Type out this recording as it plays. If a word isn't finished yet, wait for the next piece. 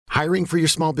Hiring for your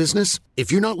small business?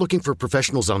 If you're not looking for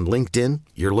professionals on LinkedIn,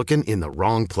 you're looking in the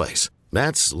wrong place.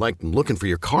 That's like looking for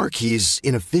your car keys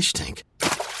in a fish tank.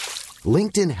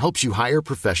 LinkedIn helps you hire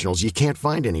professionals you can't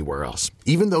find anywhere else,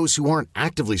 even those who aren't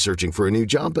actively searching for a new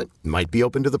job but might be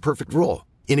open to the perfect role.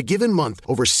 In a given month,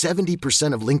 over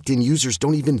 70% of LinkedIn users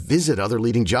don't even visit other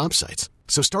leading job sites.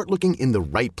 So start looking in the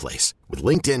right place. With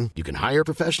LinkedIn, you can hire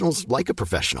professionals like a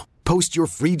professional. Post your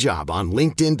free job on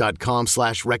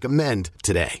linkedin.com/recommend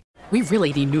today. We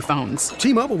really need new phones.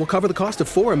 T-Mobile will cover the cost of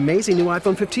 4 amazing new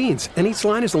iPhone 15s, and each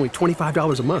line is only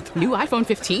 $25 a month. New iPhone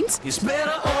 15s? It's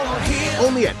better over here.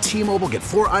 Only at T-Mobile, get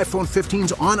 4 iPhone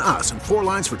 15s on us and 4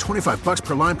 lines for $25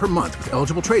 per line per month with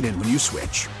eligible trade-in when you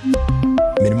switch.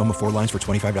 Minimum of 4 lines for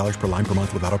 $25 per line per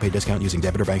month with autopay discount using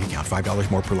debit or bank account. $5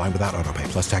 more per line without autopay,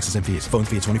 plus taxes and fees. Phone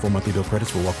fee at 24 monthly bill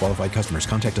credits for well-qualified customers.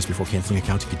 Contact us before canceling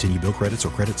account to continue bill credits or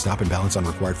credit stop and balance on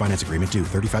required finance agreement due.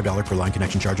 $35 per line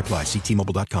connection charge applies. See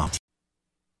T-Mobile.com.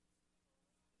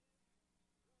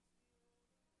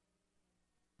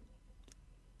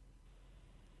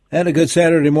 And a good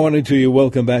Saturday morning to you.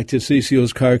 Welcome back to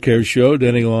CCO's Car Care Show.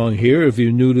 Denny Long here. If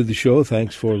you're new to the show,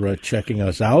 thanks for checking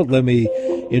us out. Let me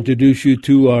introduce you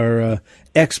to our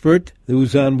expert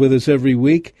who's on with us every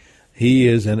week. He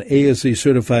is an ASE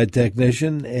certified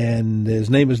technician, and his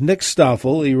name is Nick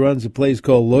Stoffell. He runs a place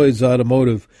called Lloyd's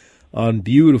Automotive on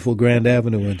beautiful Grand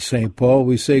Avenue in St. Paul.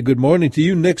 We say good morning to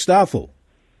you, Nick Stoffell.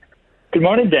 Good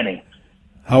morning, Denny.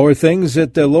 How are things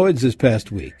at Lloyd's this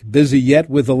past week? Busy yet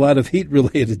with a lot of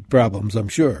heat-related problems, I'm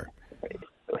sure.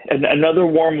 Another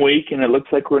warm week, and it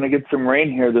looks like we're going to get some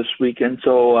rain here this weekend.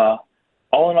 So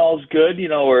all in all is good. You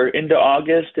know, we're into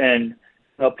August, and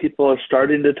people are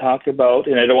starting to talk about,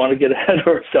 and I don't want to get ahead of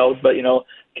ourselves, but,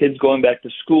 kids going back to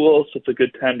school, so it's a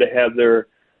good time to have their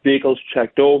vehicles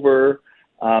checked over.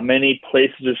 Many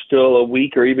places are still a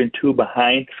week or even 2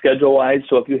 behind schedule-wise.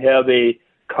 So if you have a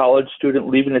college student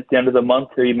leaving at the end of the month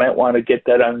here, you might want to get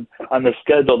that on the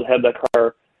schedule to have that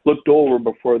car looked over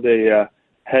before they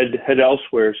head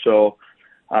elsewhere. So,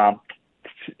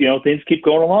 things keep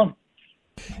going along.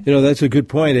 That's a good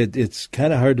point. It's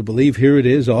kind of hard to believe. Here it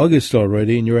is, August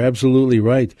already, and you're absolutely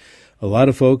right. A lot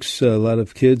of folks, a lot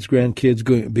of kids,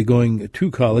 grandkids be going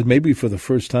to college, maybe for the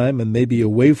first time and maybe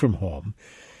away from home.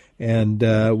 And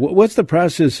what's the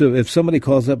process of if somebody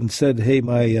calls up and said, hey,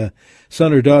 my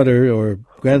son or daughter or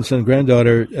grandson,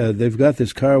 granddaughter, they've got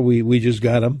this car, we just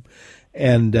got them,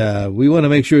 and we want to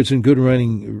make sure it's in good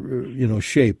running,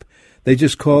 shape. They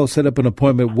just call, set up an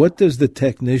appointment. What does the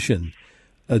technician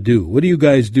do? What do you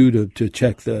guys do to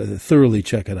thoroughly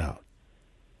check it out?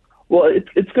 Well,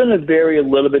 it's going to vary a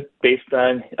little bit based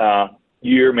on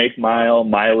year, make,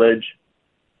 mileage.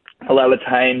 A lot of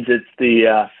times it's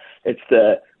the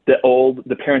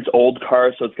parent's old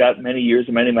car, so it's got many years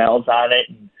and many miles on it.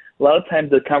 And a lot of times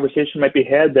the conversation might be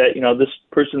had that, this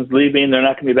person's leaving, they're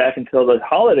not going to be back until the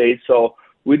holidays, so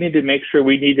we need to make sure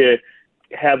we need to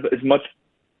have as much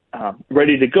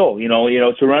ready to go,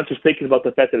 so we're not just thinking about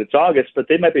the fact that it's August, but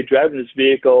they might be driving this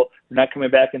vehicle, they're not coming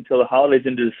back until the holidays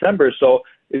into December, so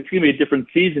it's going to be a different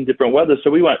season, different weather, so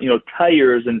we want,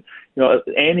 tires and,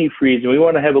 antifreeze, and we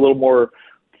want to have a little more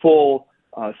full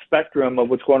spectrum of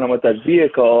what's going on with that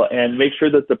vehicle and make sure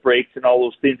that the brakes and all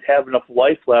those things have enough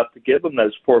life left to give them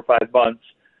those 4 or 5 months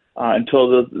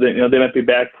until they might be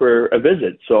back for a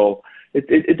visit. So it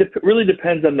really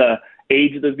depends on the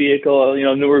age of the vehicle.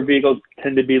 Newer vehicles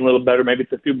tend to be a little better. Maybe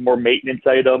it's a few more maintenance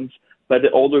items, but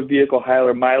the older vehicle,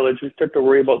 higher mileage, we start to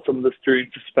worry about some of the steering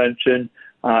suspension.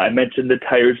 I mentioned the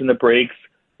tires and the brakes,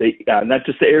 not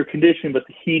just the air conditioning, but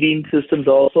the heating systems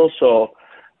also. So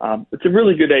it's a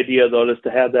really good idea, though, just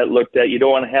to have that looked at. You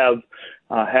don't want to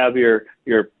have your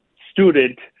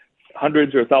student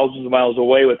hundreds or thousands of miles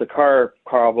away with a car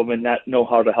problem and not know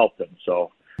how to help them.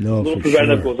 So a little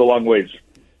preventive goes a long ways.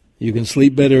 You can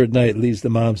sleep better at night, at least the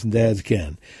moms and dads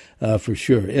can, for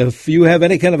sure. If you have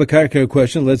any kind of a car care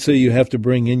question, let's say you have to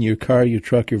bring in your car, your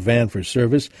truck, your van for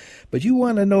service, but you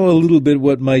want to know a little bit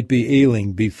what might be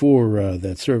ailing before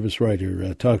that service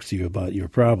writer talks to you about your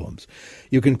problems.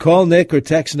 You can call Nick or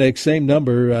text Nick, same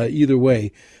number, either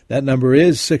way. That number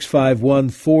is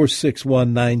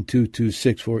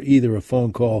 651-461-9226 for either a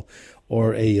phone call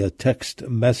or a text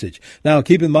message. Now,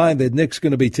 keep in mind that Nick's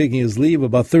going to be taking his leave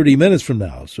about 30 minutes from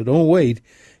now, so don't wait.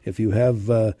 If you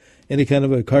have any kind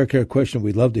of a car care question,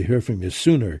 we'd love to hear from you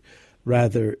sooner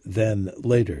rather than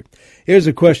later. Here's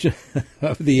a question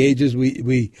of the ages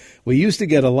we used to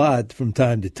get a lot from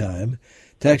time to time.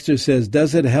 Texter says,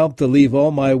 does it help to leave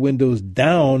all my windows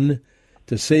down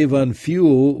to save on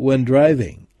fuel when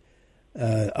driving?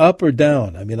 Up or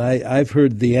down? I mean, I've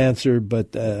heard the answer,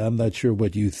 but I'm not sure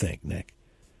what you think, Nick.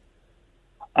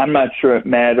 I'm not sure it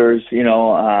matters.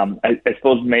 I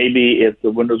suppose maybe if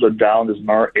the windows are down, there's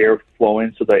more air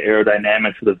flowing, so the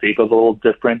aerodynamics of the vehicle is a little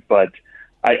different. But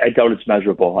I doubt it's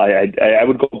measurable. I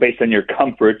would go based on your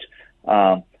comfort.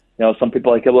 Some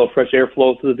people like a little fresh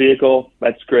airflow to the vehicle.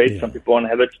 That's great. Yeah. Some people want to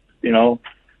have it,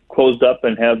 closed up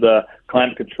and have the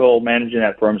climate control managing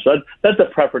that for them. So that's a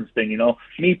preference thing.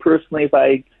 Me personally, if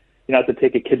I have to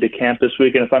take a kid to camp this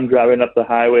week, and if I'm driving up the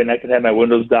highway and I can have my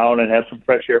windows down and have some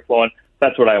fresh air flowing,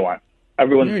 that's what I want.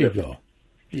 Everyone's there you different. go.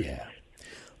 Yeah.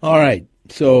 All right.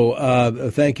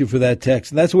 So thank you for that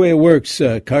text. And that's the way it works.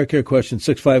 Car care question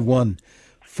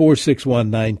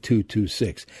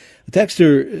 651-461-9226. The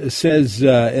texter says,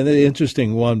 and an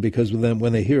interesting one, because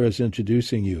when they hear us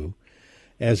introducing you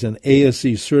as an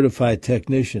ASE certified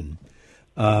technician,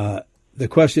 the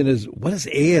question is, what does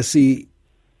ASE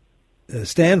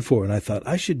stand for? And I thought,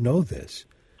 I should know this.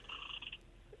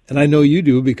 And I know you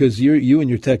do, because you and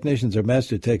your technicians are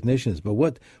master technicians. But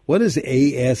what is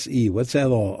ASE? What's that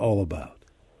all about?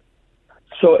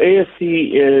 So ASE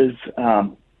is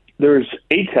there's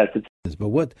 8 tests. But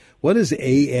what is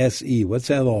ASE? What's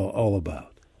that all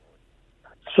about?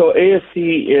 So ASE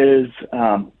is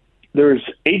there's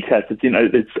 8 tests.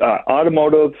 It's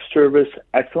Automotive Service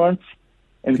Excellence,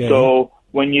 and so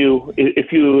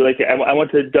if you I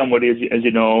went to Dunwoody, as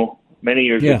you know, many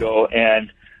years ago, and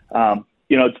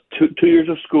it's 2 years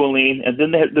of schooling, and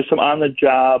then there's some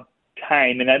on-the-job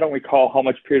time, and I don't recall how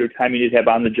much period of time you need to have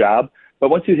on the job, but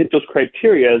once you hit those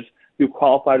criterias, you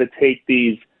qualify to take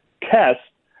these tests,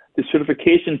 the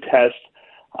certification tests,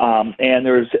 and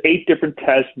there's 8 different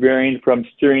tests varying from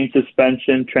steering,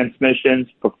 suspension, transmissions,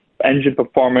 engine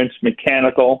performance,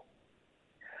 mechanical,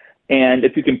 and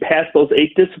if you can pass those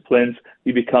 8 disciplines,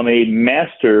 you become a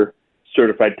master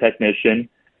certified technician.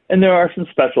 And there are some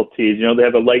specialties. They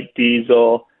have a light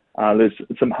diesel. There's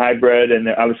some hybrid, and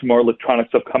obviously more electronic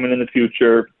stuff coming in the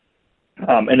future.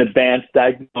 An advanced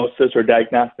diagnosis or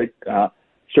diagnostic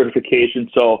certification.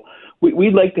 So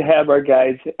we'd like to have our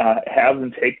guys have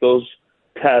and take those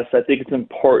tests. I think it's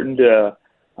important to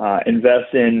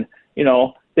invest in.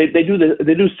 They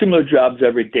do similar jobs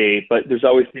every day, but there's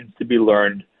always things to be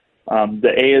learned.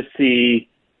 The ASC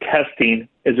testing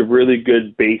is a really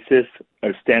good basis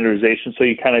of standardization, so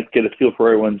you kind of get a feel for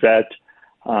where everyone's at.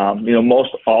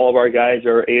 Most all of our guys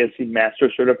are ASC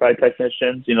master certified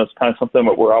technicians. It's kind of something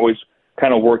that we're always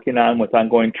kind of working on with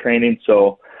ongoing training.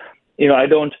 So,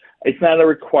 it's not a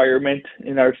requirement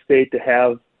in our state to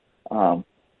have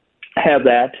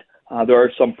that. There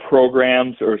are some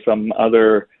programs or some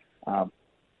other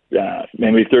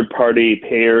maybe third-party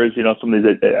payers, some of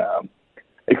these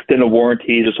extended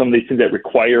warranties or some of these things that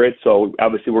require it. So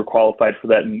obviously we're qualified for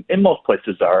that, and most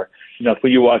places are. If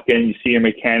you walk in, you see your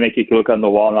mechanic, you can look on the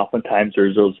wall, and oftentimes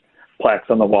there's those plaques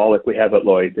on the wall like we have at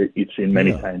Lloyd that you've seen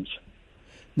many times.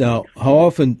 Now, how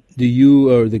often do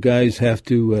you or the guys have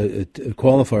to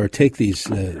qualify or take these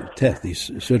tests,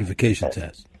 these certification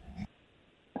tests?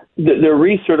 They're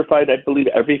recertified, I believe,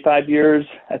 every 5 years.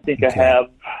 I think I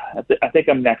think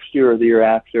I'm next year or the year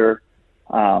after.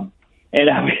 And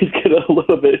I always get a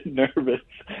little bit nervous.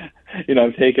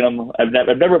 I'm taking them. I've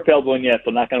never failed one yet,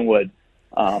 so knock on wood.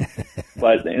 But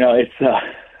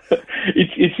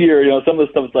it's each year. Some of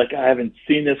the stuff is like, I haven't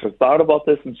seen this or thought about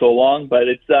this in so long. But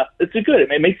it's a good.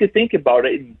 It makes you think about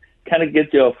it and kind of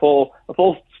gives you a full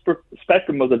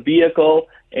spectrum of the vehicle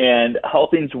and how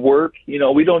things work.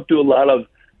 We don't do a lot of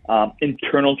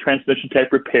internal transmission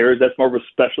type repairs. That's more of a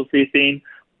specialty thing.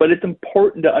 But it's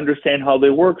important to understand how they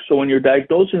work. So when you're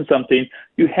diagnosing something,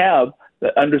 you have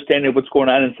the understanding of what's going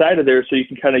on inside of there, so you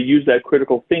can kind of use that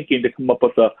critical thinking to come up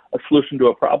with a solution to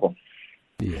a problem.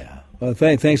 Yeah. Well,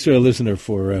 thanks to our listener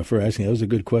for asking. That was a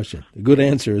good question. A good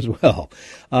answer as well.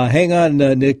 Hang on,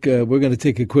 Nick. We're going to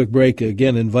take a quick break.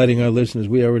 Again, inviting our listeners.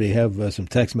 We already have some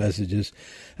text messages.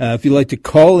 If you'd like to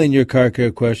call in your car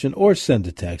care question or send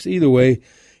a text, either way,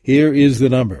 here is the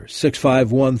number,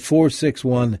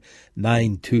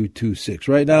 651-461-9226.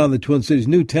 Right now in the Twin Cities,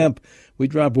 new temp, we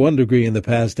dropped 1 degree in the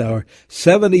past hour,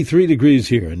 73 degrees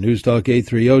here in News Talk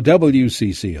 830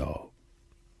 WCCO.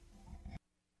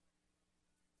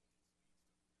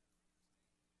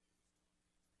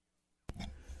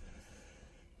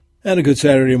 And a good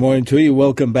Saturday morning to you.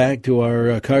 Welcome back to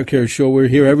our Car Care Show. We're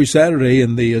here every Saturday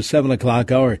in the 7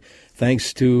 o'clock hour.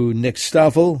 Thanks to Nick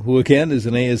Stoffell, who again is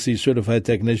an ASC certified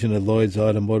technician at Lloyd's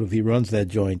Automotive. He runs that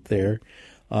joint there.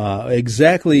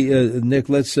 Nick,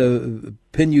 let's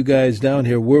pin you guys down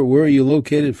here. Where are you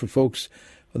located for folks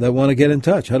that want to get in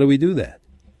touch? How do we do that?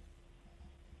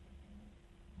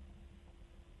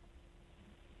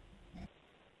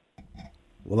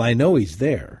 Well, I know he's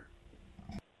there.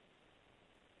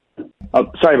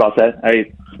 Sorry about that.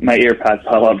 My earpods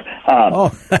fell up.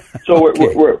 So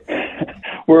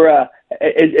we're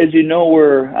as you know,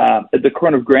 we're at the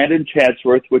corner of Grand and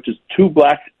Chatsworth, which is 2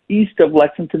 blocks east of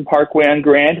Lexington Parkway on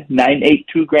Grand,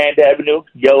 982 Grand Avenue,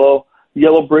 yellow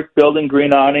brick building,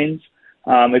 green awnings.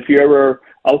 If you're ever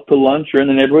out to lunch or in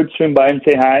the neighborhood, swing by and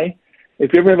say hi.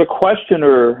 If you ever have a question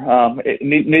or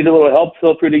need a little help,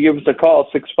 feel free to give us a call,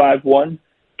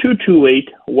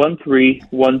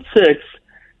 651-228-1316.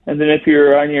 And then if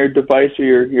you're on your device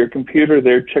or your computer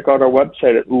there, check out our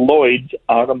website at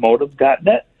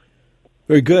lloydsautomotive.net.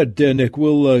 Very good, Nick.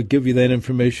 We'll give you that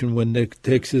information when Nick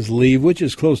takes his leave, which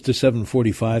is close to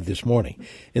 7:45 this morning.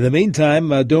 In the meantime,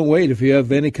 don't wait. If you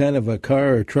have any kind of a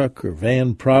car or truck or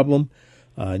van problem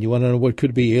and you want to know what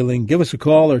could be ailing, give us a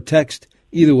call or text.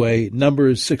 Either way, number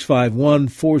is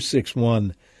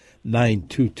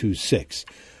 651-461-9226.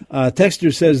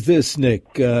 Texter says this,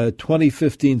 Nick,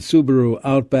 2015 Subaru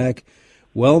Outback,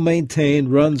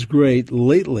 well-maintained, runs great.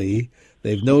 Lately,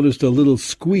 they've noticed a little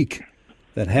squeak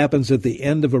that happens at the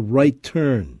end of a right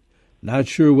turn. Not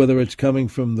sure whether it's coming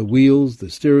from the wheels, the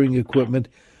steering equipment.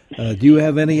 Do you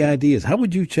have any ideas? How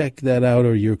would you check that out,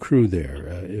 or your crew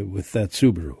there with that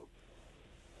Subaru?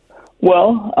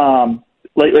 Well,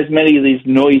 like many of these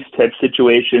noise type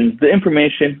situations, the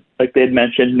information, like they had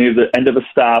mentioned, near the end of a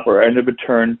stop or end of a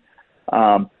turn,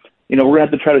 we're going to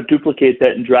have to try to duplicate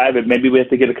that and drive it. Maybe we have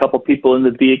to get a couple people in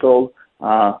the vehicle.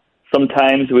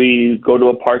 Sometimes we go to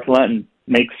a parking lot and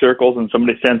make circles and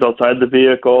somebody stands outside the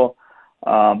vehicle.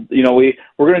 We're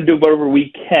going to do whatever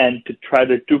we can to try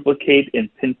to duplicate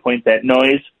and pinpoint that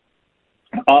noise.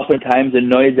 Oftentimes the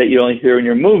noise that you only hear when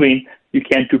you're moving, you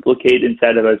can't duplicate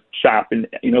inside of a shop and,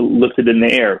 lift it in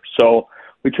the air. So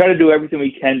we try to do everything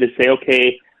we can to say,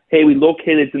 okay, hey, we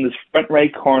located it in this front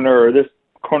right corner or this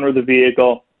corner of the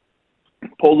vehicle,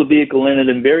 pull the vehicle in and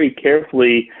then very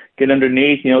carefully get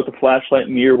underneath, with the flashlight,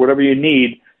 mirror, whatever you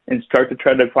need, and start to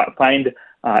try to find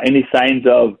any signs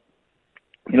of,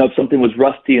 if something was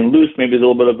rusty and loose, maybe there's a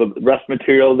little bit of a rust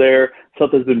material there,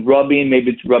 something's been rubbing,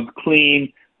 maybe it's rubbed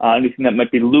clean, anything that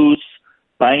might be loose,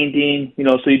 binding,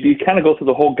 so you kind of go through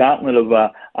the whole gauntlet of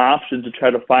options to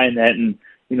try to find that. And,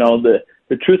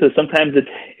 the truth is sometimes it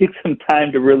takes some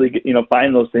time to really get,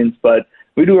 find those things, but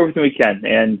we do everything we can.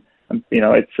 And,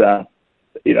 it's, I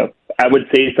would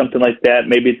say something like that.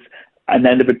 Maybe it's an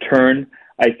end of a turn.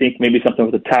 I think maybe something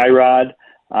with a tie rod.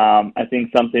 I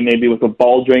think something maybe with a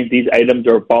ball joint. These items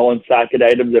are ball and socket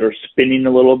items that are spinning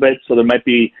a little bit, so there might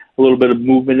be a little bit of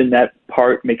movement in that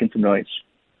part making some noise.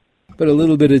 But a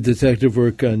little bit of detective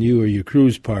work on you or your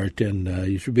crew's part, and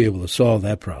you should be able to solve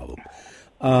that problem.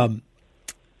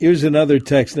 Here's another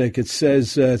text, Nick. It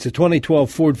says it's a 2012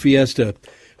 Ford Fiesta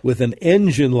with an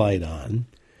engine light on.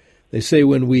 They say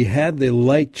when we had the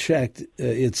light checked,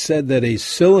 it said that a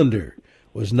cylinder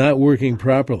was not working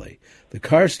properly. The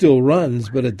car still runs,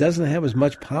 but it doesn't have as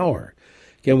much power.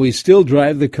 Can we still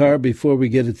drive the car before we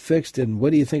get it fixed, and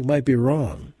what do you think might be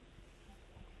wrong?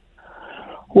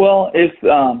 Well, if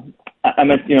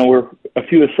we're a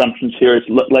few assumptions here. It's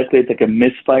likely it's like a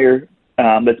misfire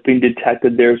that's being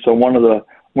detected there. So one of the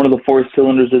 4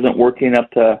 cylinders isn't working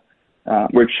up to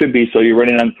where it should be. So you're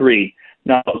running on 3.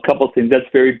 Now, a couple of things. That's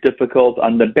very difficult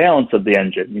on the balance of the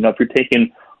engine. If you're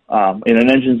taking in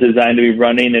an engine's designed to be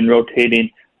running and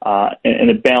rotating in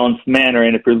a balanced manner,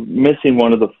 and if you're missing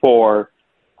one of the 4,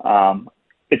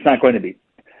 it's not going to be.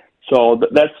 So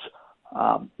that's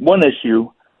one issue.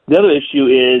 The other issue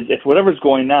is if whatever's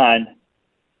going on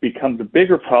becomes a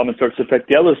bigger problem and starts to affect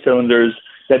the other cylinders,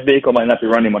 that vehicle might not be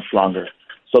running much longer.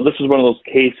 So this is one of those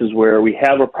cases where we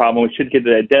have a problem. We should get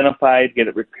it identified, get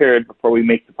it repaired before we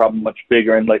make the problem much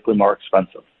bigger and likely more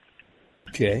expensive.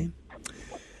 Okay.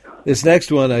 This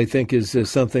next one, I think, is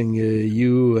something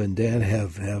you and Dan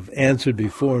have answered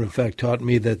before, and in fact taught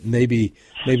me that maybe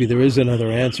there is another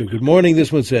answer. Good morning.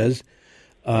 This one says,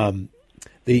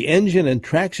 the engine and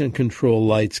traction control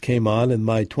lights came on in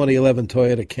my 2011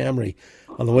 Toyota Camry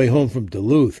on the way home from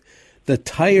Duluth. The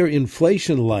tire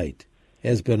inflation light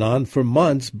has been on for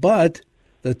months, but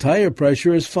the tire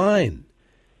pressure is fine.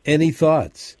 Any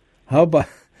thoughts? How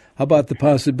about the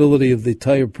possibility of the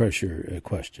tire pressure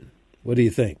question? What do you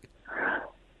think?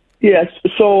 Yes,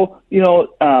 so,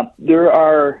 there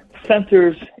are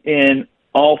sensors in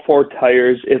all 4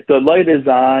 tires. If the light is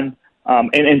on,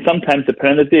 and sometimes,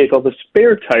 depending on the vehicle, the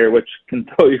spare tire, which can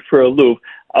throw you for a loop,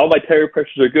 all my tire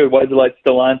pressures are good. Why is the light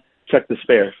still on? Check the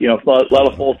spare. A lot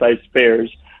of full-size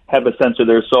spares have a sensor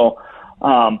there. So,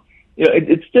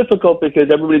 it's difficult because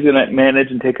everybody's going to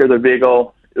manage and take care of their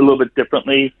vehicle a little bit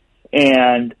differently.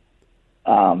 And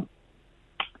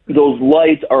those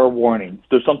lights are a warning.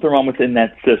 There's something wrong within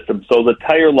that system. So the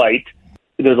tire light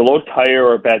there's a low tire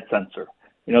or a bad sensor.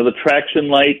 The traction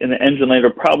light and the engine light are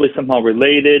probably somehow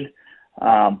related.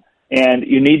 And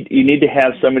you need to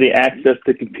have somebody access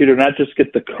the computer, not just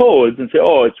get the codes and say,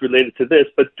 oh, it's related to this,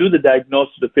 but do the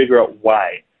diagnosis to figure out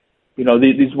why.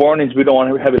 These warnings, we don't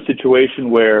want to have a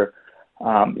situation where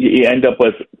you end up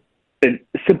with a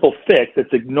simple fix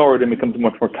that's ignored and becomes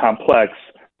much more complex,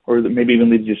 or maybe even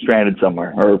leaves you stranded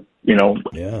somewhere, or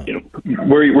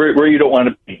where you don't want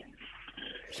to be.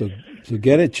 So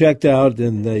get it checked out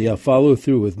and follow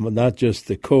through with not just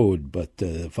the code, but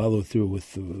follow through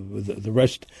with the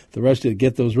rest.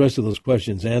 Get the rest of those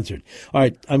questions answered. All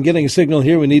right, I'm getting a signal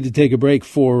here. We need to take a break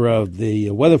for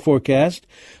the weather forecast.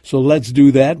 So let's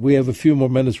do that. We have a few more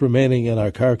minutes remaining in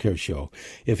our Car Care Show.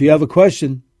 If you have a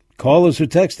question, call us or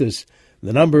text us.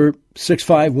 The number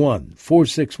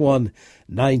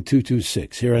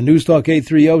 651-461-9226. Here on News Talk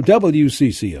 830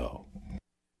 WCCO.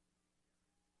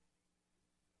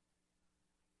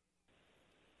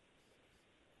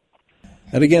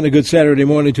 And again, a good Saturday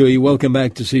morning to you. Welcome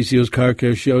back to CCO's Car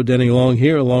Care Show. Denny Long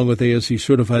here, along with ASE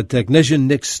certified technician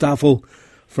Nick Stoffell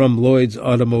from Lloyd's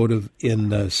Automotive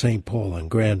in St. Paul on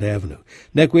Grand Avenue.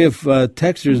 Nick, we have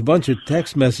texters, a bunch of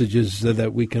text messages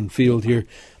that we can field here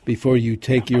before you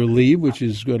take your leave, which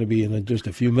is going to be in just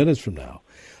a few minutes from now.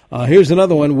 Here's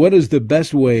another one. What is the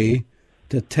best way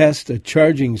to test a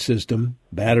charging system,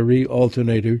 battery,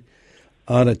 alternator,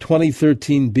 on a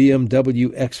 2013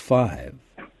 BMW X5?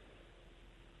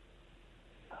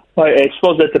 Well, I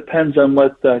suppose that depends on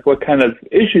what kind of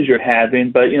issues you're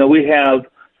having. But, we have,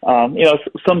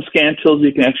 some scan tools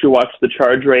you can actually watch the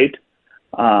charge rate.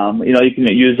 You can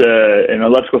use an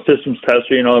electrical systems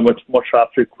tester, which most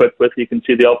shops are equipped with. You can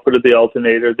see the output of the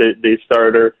alternator, the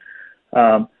starter.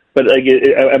 But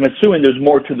I'm assuming there's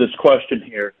more to this question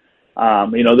here.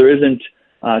 There isn't,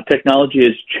 technology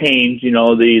has changed.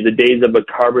 The days of a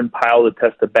carbon pile to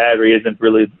test a battery isn't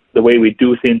really the way we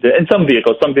do things. In some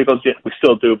vehicles we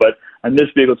still do, but on this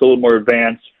vehicle it's a little more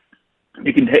advanced.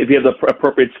 You can, if you have the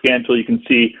appropriate scan tool, you can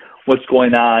see what's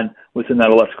going on within that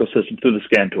electrical system through the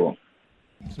scan tool.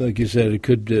 So like you said, it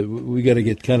could. We got to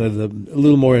get kind of a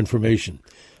little more information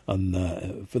on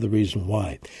for the reason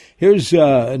why. Here's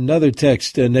another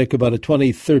text, Nick, about a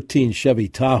 2013 Chevy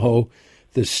Tahoe.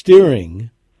 The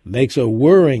steering makes a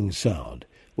whirring sound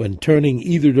when turning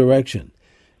either direction.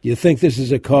 Do you think this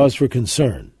is a cause for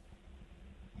concern?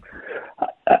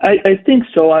 I think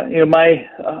so. My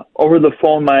over the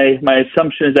phone, my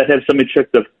assumption is I'd have somebody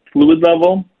check the fluid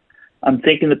level. I'm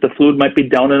thinking that the fluid might be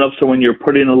down enough so when you're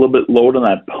putting a little bit load on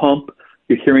that pump,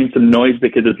 you're hearing some noise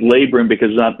because it's laboring because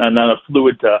there's not enough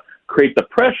fluid to create the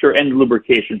pressure and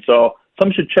lubrication. So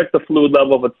someone should check the fluid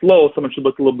level. If it's low, someone should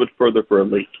look a little bit further for a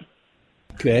leak.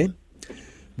 Okay.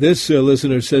 This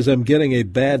listener says, I'm getting a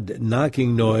bad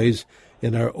knocking noise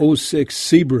in our 06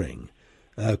 Sebring.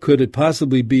 Could it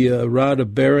possibly be a rod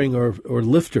of bearing or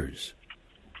lifters?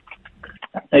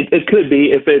 It could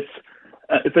be. If it's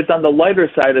on the lighter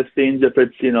side of things, if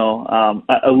it's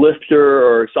a lifter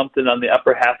or something on the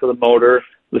upper half of the motor,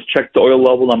 let's check the oil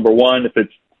level, number one. If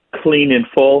it's clean and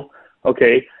full,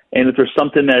 okay. And if there's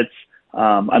something that's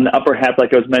on the upper half,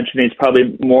 like I was mentioning, it's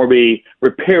probably more be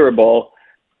repairable.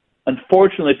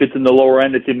 Unfortunately, if it's in the lower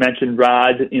end, as you mentioned,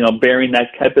 rod, bearing,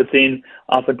 that type of thing,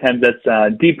 oftentimes that's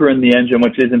deeper in the engine,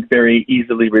 which isn't very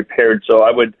easily repaired. So I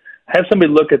would have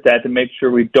somebody look at that to make sure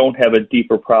we don't have a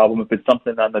deeper problem. If it's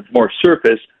something on the more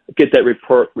surface, get that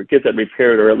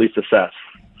repaired or at least assessed.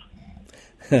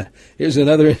 Here's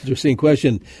another interesting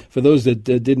question. For those that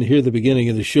didn't hear the beginning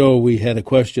of the show, we had a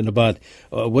question about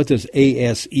what does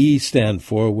ASE stand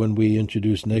for when we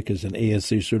introduced Nick as an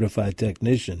ASE certified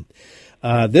technician.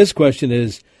 This question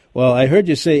is, well, I heard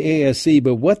you say ASE,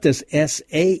 but what does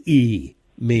SAE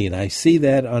mean? I see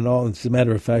that on all. As a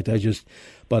matter of fact, I just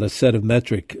bought a set of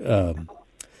metric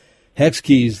hex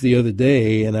keys the other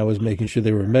day, and I was making sure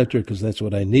they were metric because that's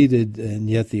what I needed, and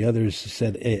yet the others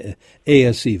said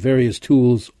ASE, various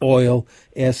tools, oil,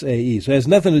 SAE. So it has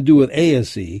nothing to do with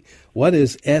ASE. What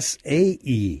is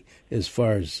SAE as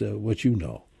far as what you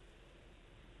know?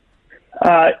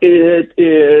 It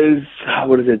is,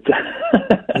 what is it?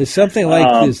 It's something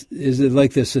like this. Is it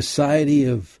like the Society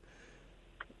of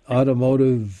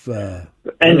Automotive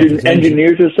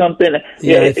Engineers or something?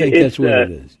 Yeah, I think that's what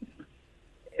it is.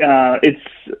 It's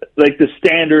like the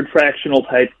standard fractional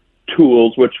type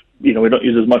tools, which we don't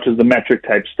use as much as the metric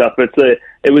type stuff.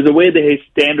 It was a way they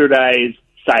standardized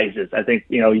sizes. I think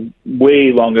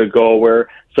way long ago, where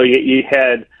so you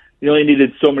only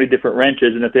needed so many different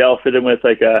wrenches, and if they all fit in with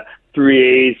like a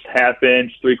 3/8, ½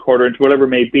 inch, 3/4 inch, whatever it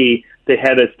may be, they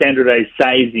had a standardized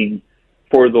sizing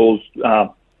for those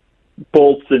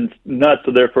bolts and nuts,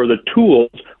 so therefore the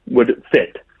tools would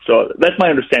fit. So that's my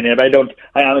understanding.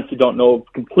 I honestly don't know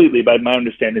completely, but my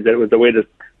understanding is that it was a way to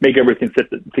make everything fit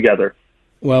together.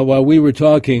 Well, while we were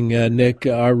talking, Nick,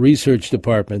 our research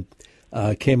department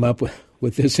came up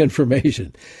with this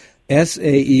information.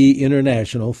 SAE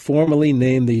International, formerly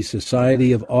named the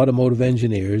Society of Automotive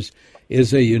Engineers,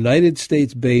 is a United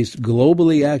States-based,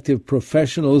 globally active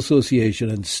professional association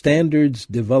and standards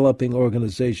developing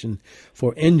organization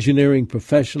for engineering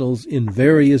professionals in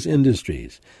various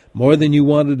industries. More than you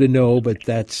wanted to know, but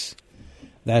that's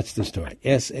the story.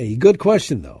 SAE. Good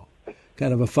question, though.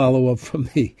 Kind of a follow-up from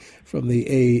the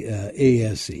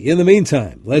ASC. In the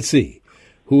meantime, let's see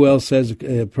who else has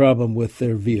a problem with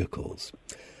their vehicles.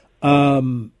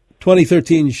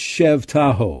 2013 Chev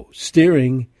Tahoe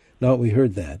steering. No, we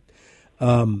heard that.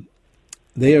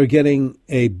 They are getting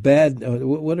a bad.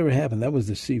 Whatever happened? That was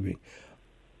the C-ring.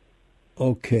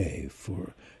 Okay,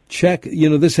 for check.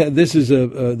 This is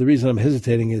the reason I'm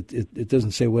hesitating. It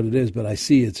doesn't say what it is, but I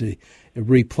see it's a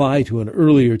reply to an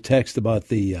earlier text about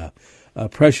the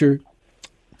pressure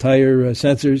tire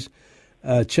sensors.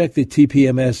 Check the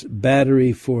TPMS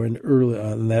battery for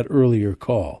on that earlier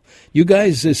call. You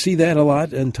guys see that a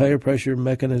lot in tire pressure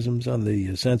mechanisms on the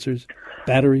sensors,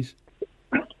 batteries?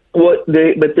 Well,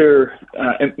 they're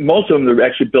most of them are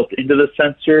actually built into the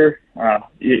sensor.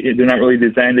 They're not really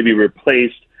designed to be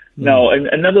replaced. Now,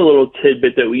 another little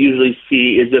tidbit that we usually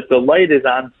see is if the light is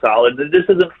on solid, and this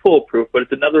isn't foolproof, but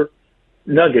it's another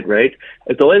nugget, right?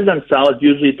 If the light is on solid,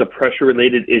 usually it's a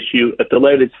pressure-related issue. If the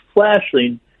light is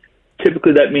flashing,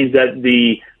 typically that means that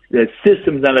the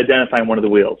system's not identifying one of the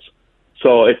wheels.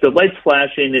 So if the light's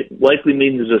flashing, it likely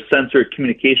means there's a sensor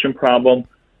communication problem.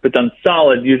 But on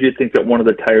solid, usually think that one of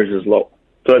the tires is low.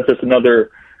 So that's just another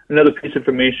piece of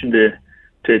information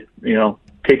to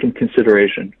take in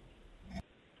consideration.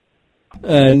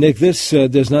 Nick, this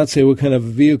does not say what kind of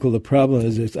vehicle the problem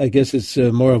is. I guess it's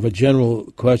more of a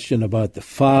general question about the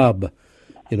fob,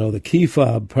 the key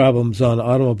fob problems on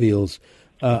automobiles.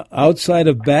 Outside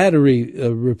of battery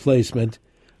replacement,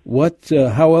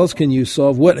 how else can you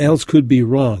solve? What else could be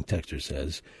wrong? Texter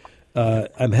says,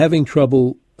 I'm having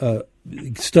trouble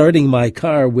starting my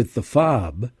car with the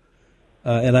fob,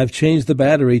 and I've changed the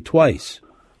battery twice.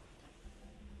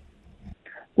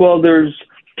 Well, there's,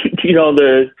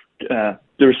 the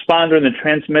responder and the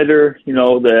transmitter.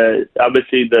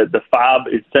 Obviously the fob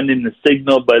is sending the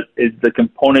signal, but is the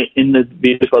component in the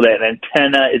vehicle, that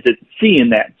antenna, is it seeing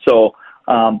that? So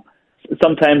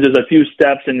sometimes there's a few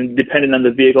steps, and depending on the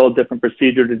vehicle, a different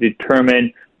procedure to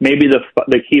determine maybe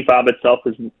the key fob itself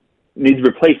needs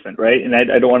replacement, right? And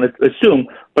I don't want to assume,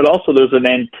 but also there's an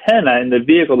antenna in the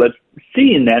vehicle that's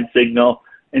seeing that signal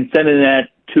and sending that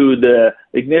to the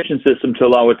ignition system to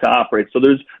allow it to operate. So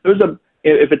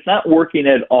if it's not working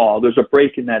at all, there's a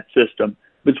break in that system.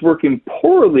 If it's working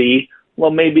poorly,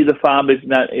 well, maybe the fob is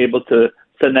not able to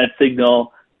send that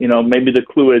signal. Maybe the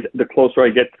clue is the closer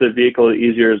I get to the vehicle, the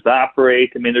easier it is to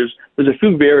operate. I mean, there's a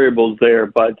few variables there,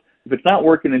 but if it's not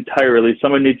working entirely,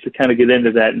 someone needs to kind of get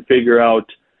into that and figure out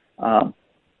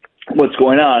what's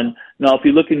going on. Now, if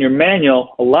you look in your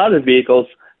manual, a lot of vehicles,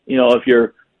 if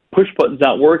your push button's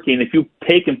not working, if you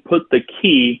take and put the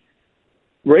key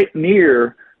right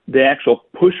near the actual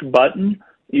push button,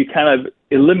 you kind of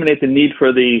eliminate the need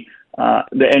for the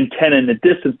antenna in the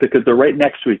distance because they're right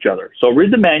next to each other. So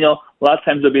read the manual. A lot of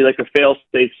times there'll be like a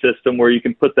fail-safe system where you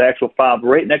can put the actual fob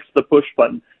right next to the push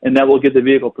button, and that will get the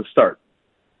vehicle to start.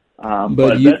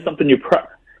 But that's something you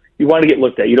want to get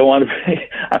looked at. You don't want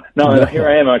to. No, here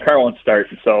I am. My car won't start.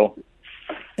 So.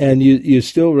 And you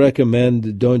still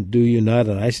recommend, do you not?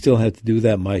 And I still have to do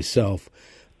that myself.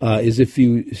 Is if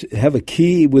you have a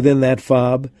key within that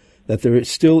fob, that there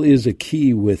still is a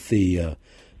key with the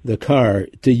car,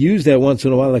 to use that once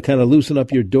in a while to kind of loosen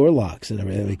up your door locks and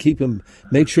everything.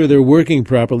 Make sure they're working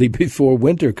properly before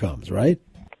winter comes, right?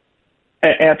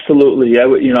 Absolutely. I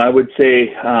would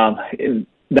say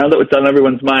now that it's on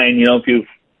everyone's mind, if you've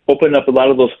opened up, a lot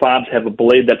of those fobs have a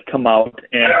blade that come out,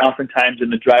 and oftentimes in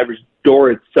the driver's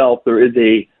door itself there is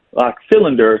a lock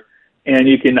cylinder, and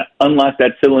you can unlock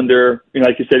that cylinder,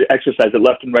 like you said, exercise it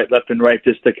left and right,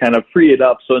 just to kind of free it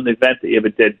up. So in the event that you have a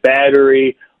dead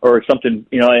battery or something,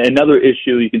 another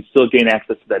issue, you can still gain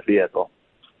access to that vehicle.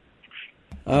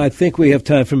 I think we have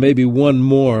time for maybe one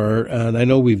more, and I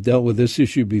know we've dealt with this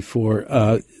issue before.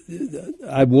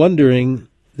 I'm wondering,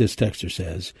 this texter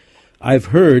says, I've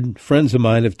heard, friends of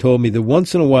mine have told me that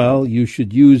once in a while you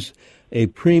should use a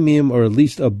premium or at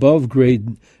least above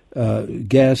grade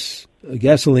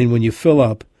gasoline when you fill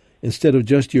up instead of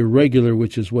just your regular,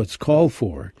 which is what's called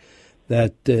for.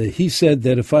 That he said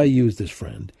that if I use this,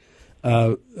 friend,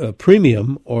 a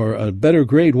premium or a better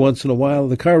grade once in a while,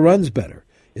 the car runs better.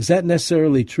 Is that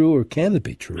necessarily true, or can it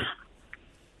be true?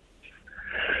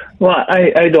 Well,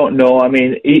 I don't know. I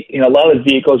mean, a lot of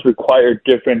vehicles require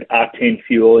different octane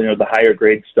fuel, the higher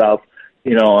grade stuff.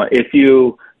 If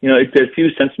it's a few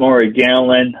cents more a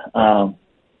gallon,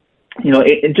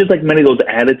 it just like many of those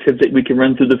additives that we can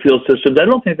run through the fuel systems, I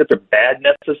don't think that they're bad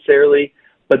necessarily,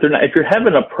 but they're not. If you're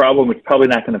having a problem, it's probably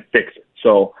not going to fix it.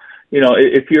 So,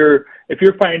 if you're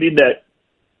finding that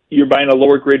you're buying a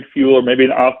lower grade fuel or maybe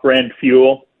an off-brand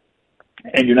fuel,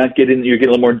 and you're getting a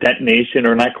little more detonation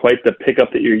or not quite the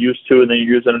pickup that you're used to, and then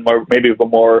you're using maybe a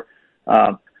more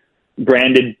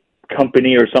branded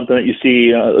company or something that you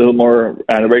see a little more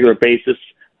on a regular basis,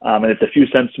 and it's a few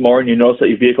cents more, and you notice that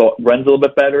your vehicle runs a little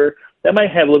bit better, that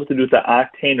might have a little to do with the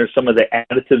octane or some of the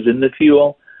additives in the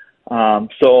fuel.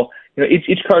 So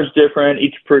each car is different.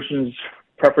 Each person's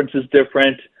preference is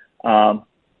different.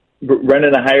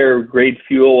 Running a higher grade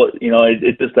fuel,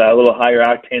 it's just a little higher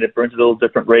octane. It burns at a little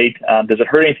different rate. Does it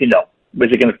hurt anything? No.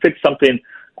 Is it going to fix something?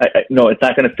 No, it's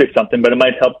not going to fix something, but it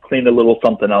might help clean a little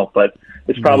something out. But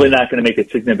it's probably not going to make a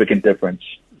significant difference.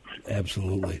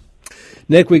 Absolutely.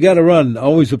 Nick, we got to run.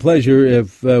 Always a pleasure.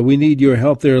 If we need your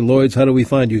help there at Lloyd's, how do we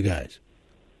find you guys?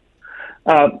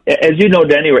 As you know,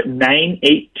 Danny, we're at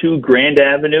 982 Grand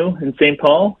Avenue in St.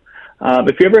 Paul.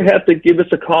 If you ever have to give us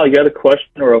a call, you got a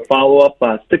question or a follow-up,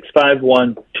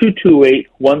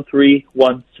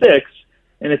 651-228-1316.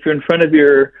 And if you're in front of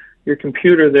your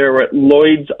computer there, we're at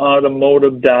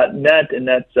lloydsautomotive.net, and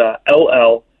that's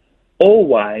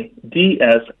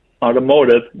LLOYDS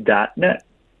automotive.net.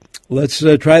 Let's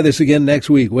try this again next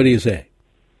week. What do you say?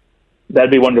 That'd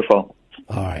be wonderful.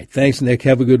 All right. Thanks, Nick.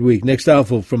 Have a good week. Nick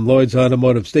Stoffell from Lloyd's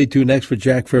Automotive. Stay tuned next for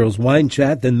Jack Farrell's Wine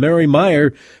Chat. Then Mary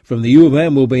Meyer from the U of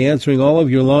M will be answering all of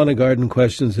your lawn and garden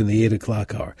questions in the 8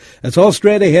 o'clock hour. That's all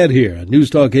straight ahead here at News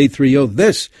Talk 830.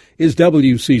 This is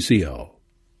WCCO.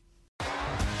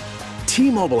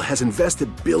 T-Mobile has invested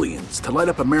billions to light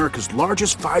up America's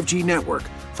largest 5G network,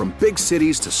 from big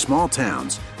cities to small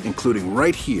towns, including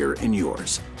right here in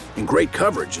yours. And great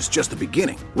coverage is just the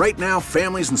beginning. Right now,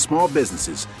 families and small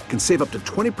businesses can save up to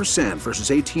 20%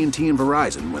 versus AT&T and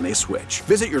Verizon when they switch.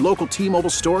 Visit your local T-Mobile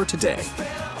store today.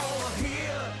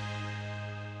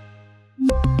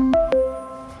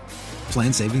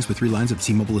 Plan savings with 3 lines of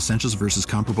T-Mobile Essentials versus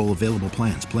comparable available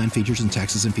plans. Plan features and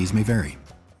taxes and fees may vary.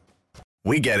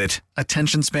 We get it.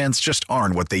 Attention spans just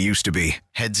aren't what they used to be.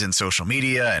 Heads in social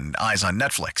media and eyes on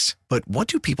Netflix. But what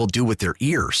do people do with their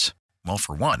ears? Well,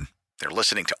 for one, they're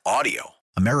listening to audio.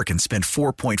 Americans spend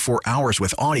 4.4 hours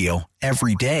with audio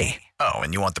every day. Oh,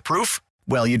 and you want the proof?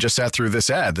 Well, you just sat through this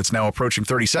ad that's now approaching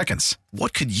 30 seconds.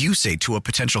 What could you say to a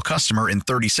potential customer in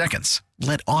 30 seconds?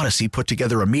 Let Odyssey put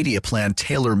together a media plan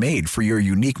tailor-made for your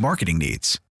unique marketing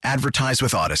needs. Advertise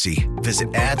with Odyssey.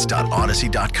 Visit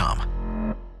ads.odyssey.com.